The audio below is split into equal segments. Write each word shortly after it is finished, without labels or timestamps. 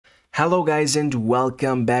Hello guys and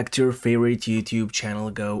welcome back to your favorite YouTube channel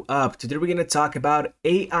GoUp. Today we're going to talk about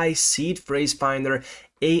AI seed phrase finder,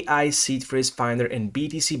 and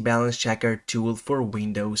BTC balance checker tool for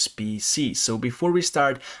Windows PC. So before we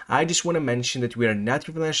start, I just want to mention that we are not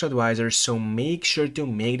your financial advisors, so make sure to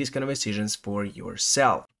make these kind of decisions for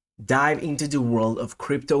yourself. Dive into the world of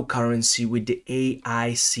cryptocurrency with the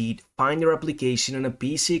AI seed finder application on a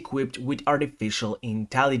PC equipped with artificial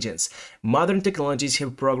intelligence. Modern technologies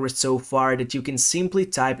have progressed so far that you can simply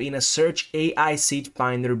type in a search AI seed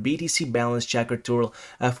finder BTC balance checker tool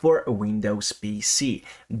for Windows PC.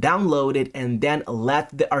 Download it and then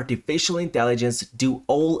let the artificial intelligence do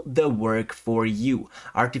all the work for you.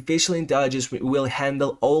 Artificial intelligence will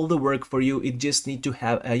handle all the work for you. You just need to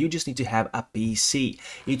have a PC.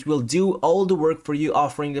 It will do all the work for you,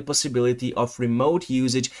 offering the possibility of remote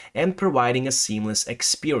usage and providing a seamless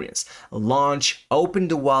experience. Launch, open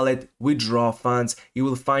the wallet, withdraw funds. You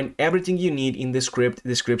will find everything you need in the script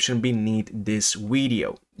description beneath this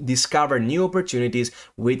video. Discover new opportunities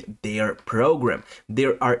with their program.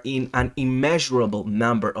 There are an immeasurable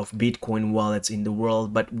number of Bitcoin wallets in the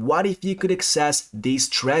world, but what if you could access these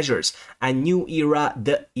treasures? A new era,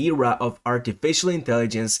 the era of artificial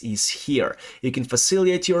intelligence, is here. You can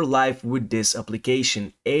facilitate your life with this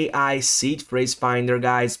application. AI seed phrase finder,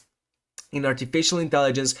 guys, in artificial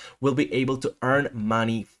intelligence will be able to earn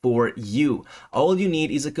money for you. All you need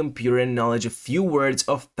is a computer and knowledge of few words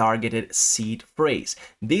of targeted seed phrase.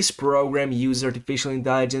 This program uses artificial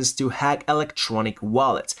intelligence to hack electronic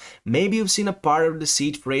wallets. Maybe you've seen a part of the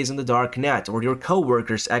seed phrase on the dark net, or your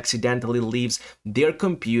coworkers accidentally leaves their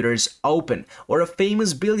computers open, or a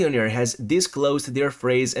famous billionaire has disclosed their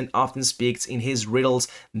phrase and often speaks in his riddles.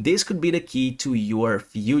 This could be the key to your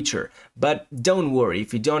future. But don't worry,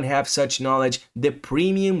 if you don't have such knowledge, the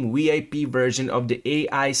premium VIP version of the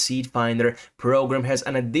AI seed finder program has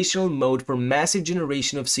an additional mode for massive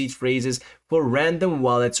generation of seed phrases for random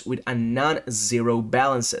wallets with a non-zero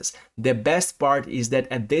balances. The best part is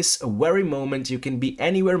that at this very moment you can be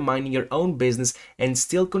anywhere minding your own business and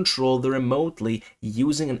still control the remotely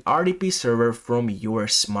using an RDP server from your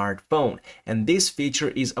smartphone. And this feature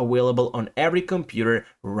is available on every computer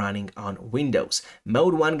running on Windows.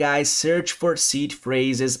 Mode 1, guys, search for seed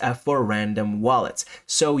phrases for random wallets.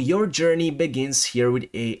 So your journey begins here with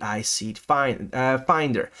AI seed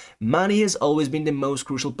finder. Money has always been the most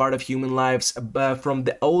crucial part of human lives, from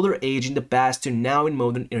the older age in the past to now in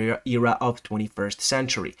modern era of 21st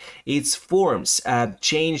century. Its forms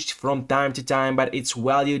changed from time to time, but its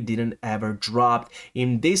value didn't ever drop.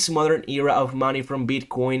 In this modern era of money from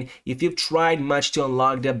Bitcoin, if you've tried much to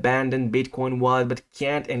unlock the abandoned Bitcoin wallet but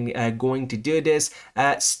can't and going to do this,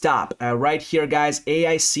 stop. Right here, guys,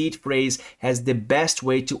 AI seed phrase has the best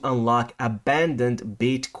way to unlock abandoned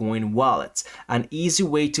Bitcoin wallets. An easy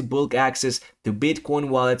way to bulk access to Bitcoin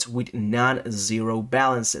wallets with non-zero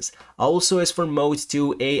balances. Also, as for mode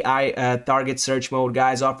 2, AI target search mode,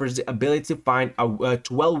 guys, offers the ability to find a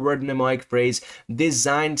 12-word mnemonic phrase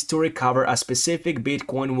designed to recover a specific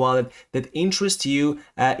Bitcoin wallet that interests you.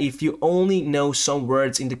 If you only know some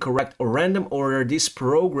words in the correct or random order, this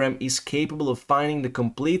program is capable of finding the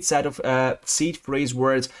complete set of seed phrase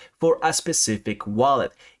words for a specific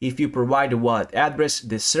wallet. If you provide the wallet address,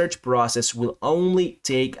 the search process will only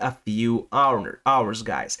take a few hours,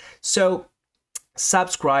 guys. So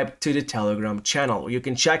subscribe to the Telegram channel. You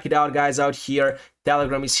can check it out, guys, out here.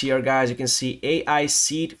 Telegram is here, guys. You can see AI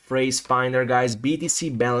seed phrase finder, guys,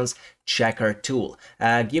 BTC balance checker tool.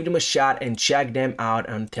 Give them a shot and check them out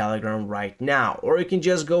on Telegram right now, or you can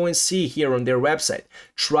just go and see here on their website.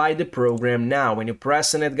 Try the program now. When you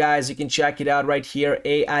press on it, guys, you can check it out right here.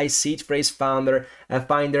 AI seed phrase finder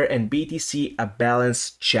and BTC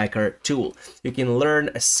balance checker tool. You can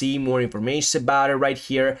learn, see more information about it right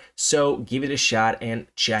here. So give it a shot and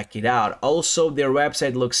check it out. Also, their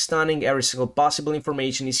website looks stunning. Every single possible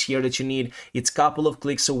information is here that you need. It's a couple of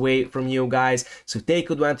clicks away from you, guys. So take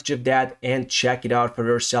advantage of that and check it out for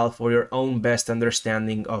yourself for your own best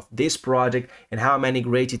understanding of this project and how many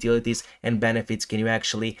great utilities and benefits can you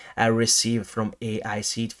actually receive from AI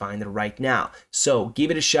seed finder right now. So give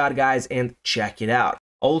it a shot, guys, and check it out.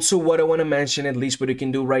 Also, what I want to mention, at least what you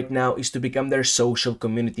can do right now, is to become their social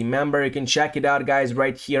community member. You can check it out, guys,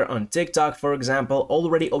 right here on TikTok, for example.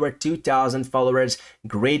 Already over 2,000 followers.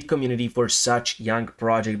 Great community for such young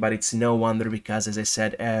project, but it's no wonder because, as I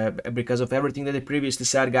said, because of everything that I previously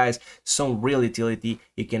said, guys, some real utility.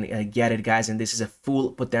 You can get it, guys, and this is a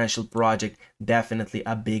full potential project. Definitely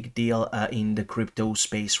a big deal in the crypto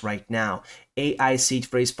space right now. AI seed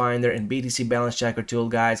phrase finder and BTC balance checker tool,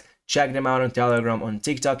 guys. Check them out on Telegram, on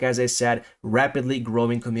TikTok, as I said, rapidly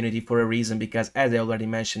growing community for a reason, because as I already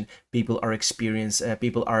mentioned, people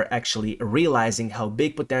are actually realizing how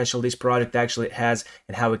big potential this project actually has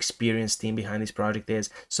and how experienced team behind this project is.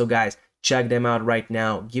 So guys, check them out right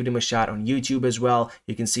now. Give them a shot on YouTube as well.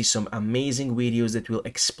 You can see some amazing videos that will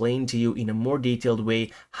explain to you in a more detailed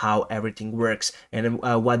way how everything works and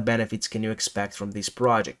what benefits can you expect from this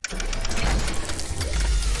project.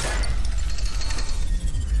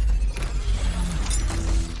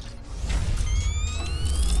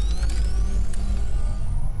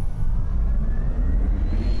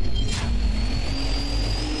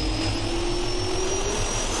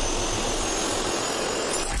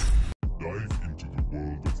 Dive into the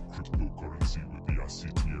world of cryptocurrency with the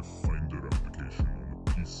ICTF Finder application on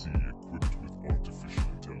a PC equipped with artificial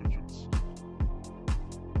intelligence.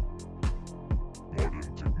 Modern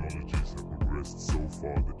technologies have progressed so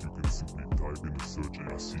far that you can simply type in a search in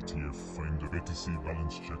ICTF Finder BTC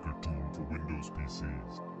balance checker tool for Windows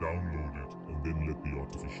PCs. Download it and then let the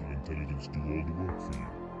artificial intelligence do all the work for you.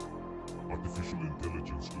 Artificial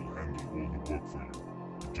intelligence will handle all the work for you.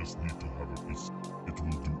 You just need to have a PC. It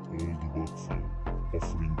will do all the workflow,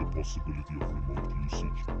 offering the possibility of remote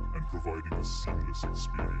usage and providing a seamless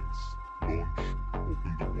experience. Launch,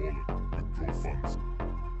 open the wallet, withdraw funds.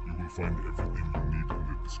 You will find everything you need in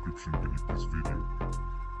the description beneath this video.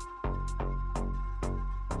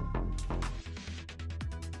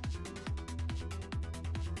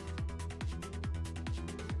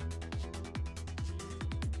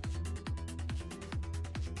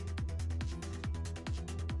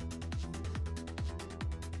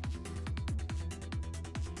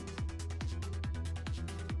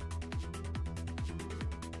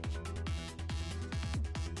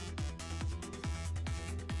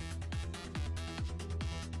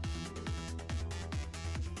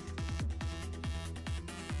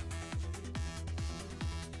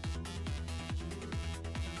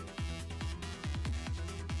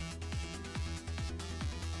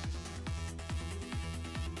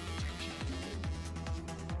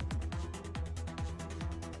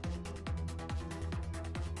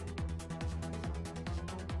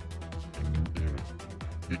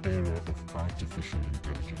 The era of artificial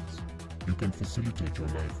intelligence. You can facilitate your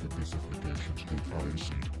life with this application called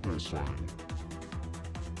airballtvsrb.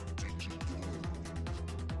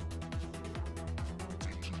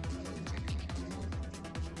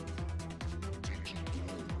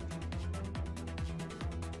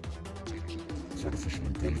 Artificial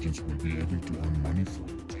intelligence will be able to earn money for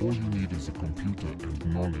it. All you need is a computer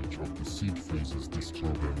and knowledge of the seed phrases this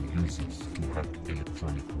program uses to hack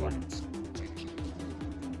electronic wallets.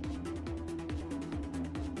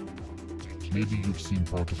 Maybe you've seen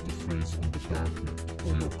part of the phrase on the darknet,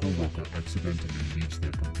 or your coworker accidentally leaves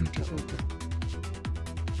their computer open.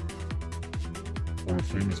 Or a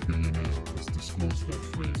famous billionaire has disclosed that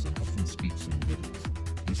phrase and often speaks in riddles.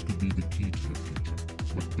 This could be the key to your future.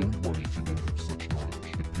 But don't worry if you don't have such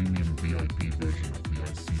knowledge. The premium VIP version of the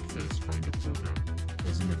iSeed Phrase Finder program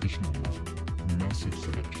has an additional mode, a massive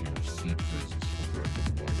selection of seed phrases for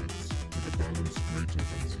random wallets with a balance greater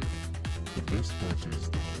than zero. The best part is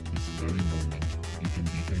that at this very moment, you can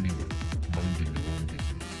be anywhere, minding your own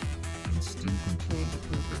business, and still control the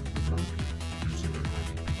program remotely using an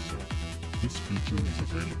IDP server. This feature is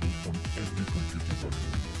available on every computer running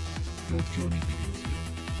Windows. Your journey begins here.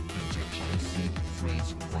 Enter iSeed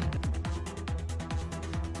Phrase Finder.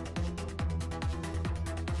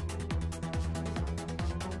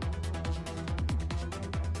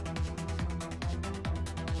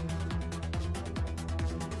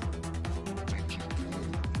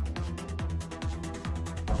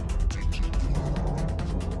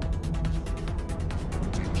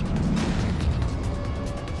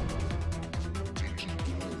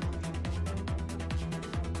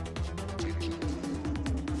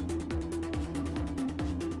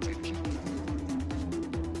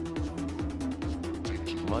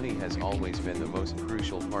 Money has always been the most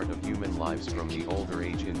crucial part of human lives from the older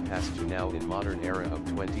age in past to now in modern era of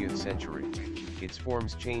 20th century. Its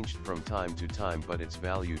forms changed from time to time, but its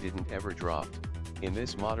value didn't ever drop. In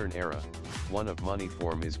this modern era, one of money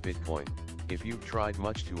form is Bitcoin. If you've tried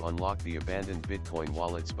much to unlock the abandoned Bitcoin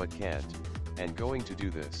wallets but can't, and going to do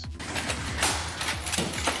this.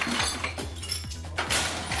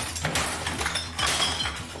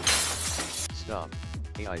 Stop.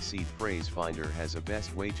 iSeed Phrase Finder has a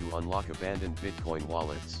best way to unlock abandoned Bitcoin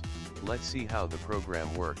wallets. Let's see how the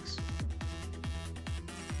program works.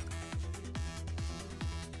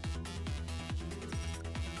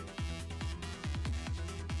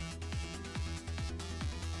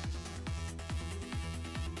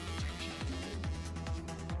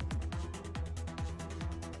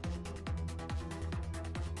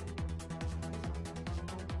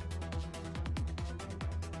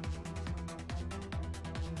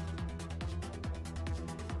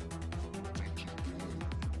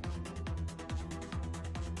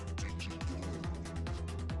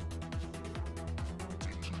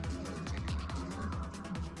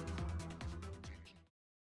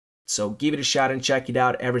 So give it a shot and check it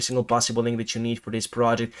out. Every single possible link that you need for this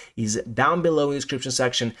project is down below in the description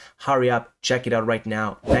section. Hurry up, check it out right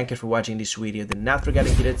now. Thank you for watching this video. Do not forget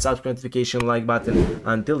to hit that subscribe notification like button.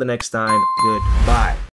 Until the next time, goodbye.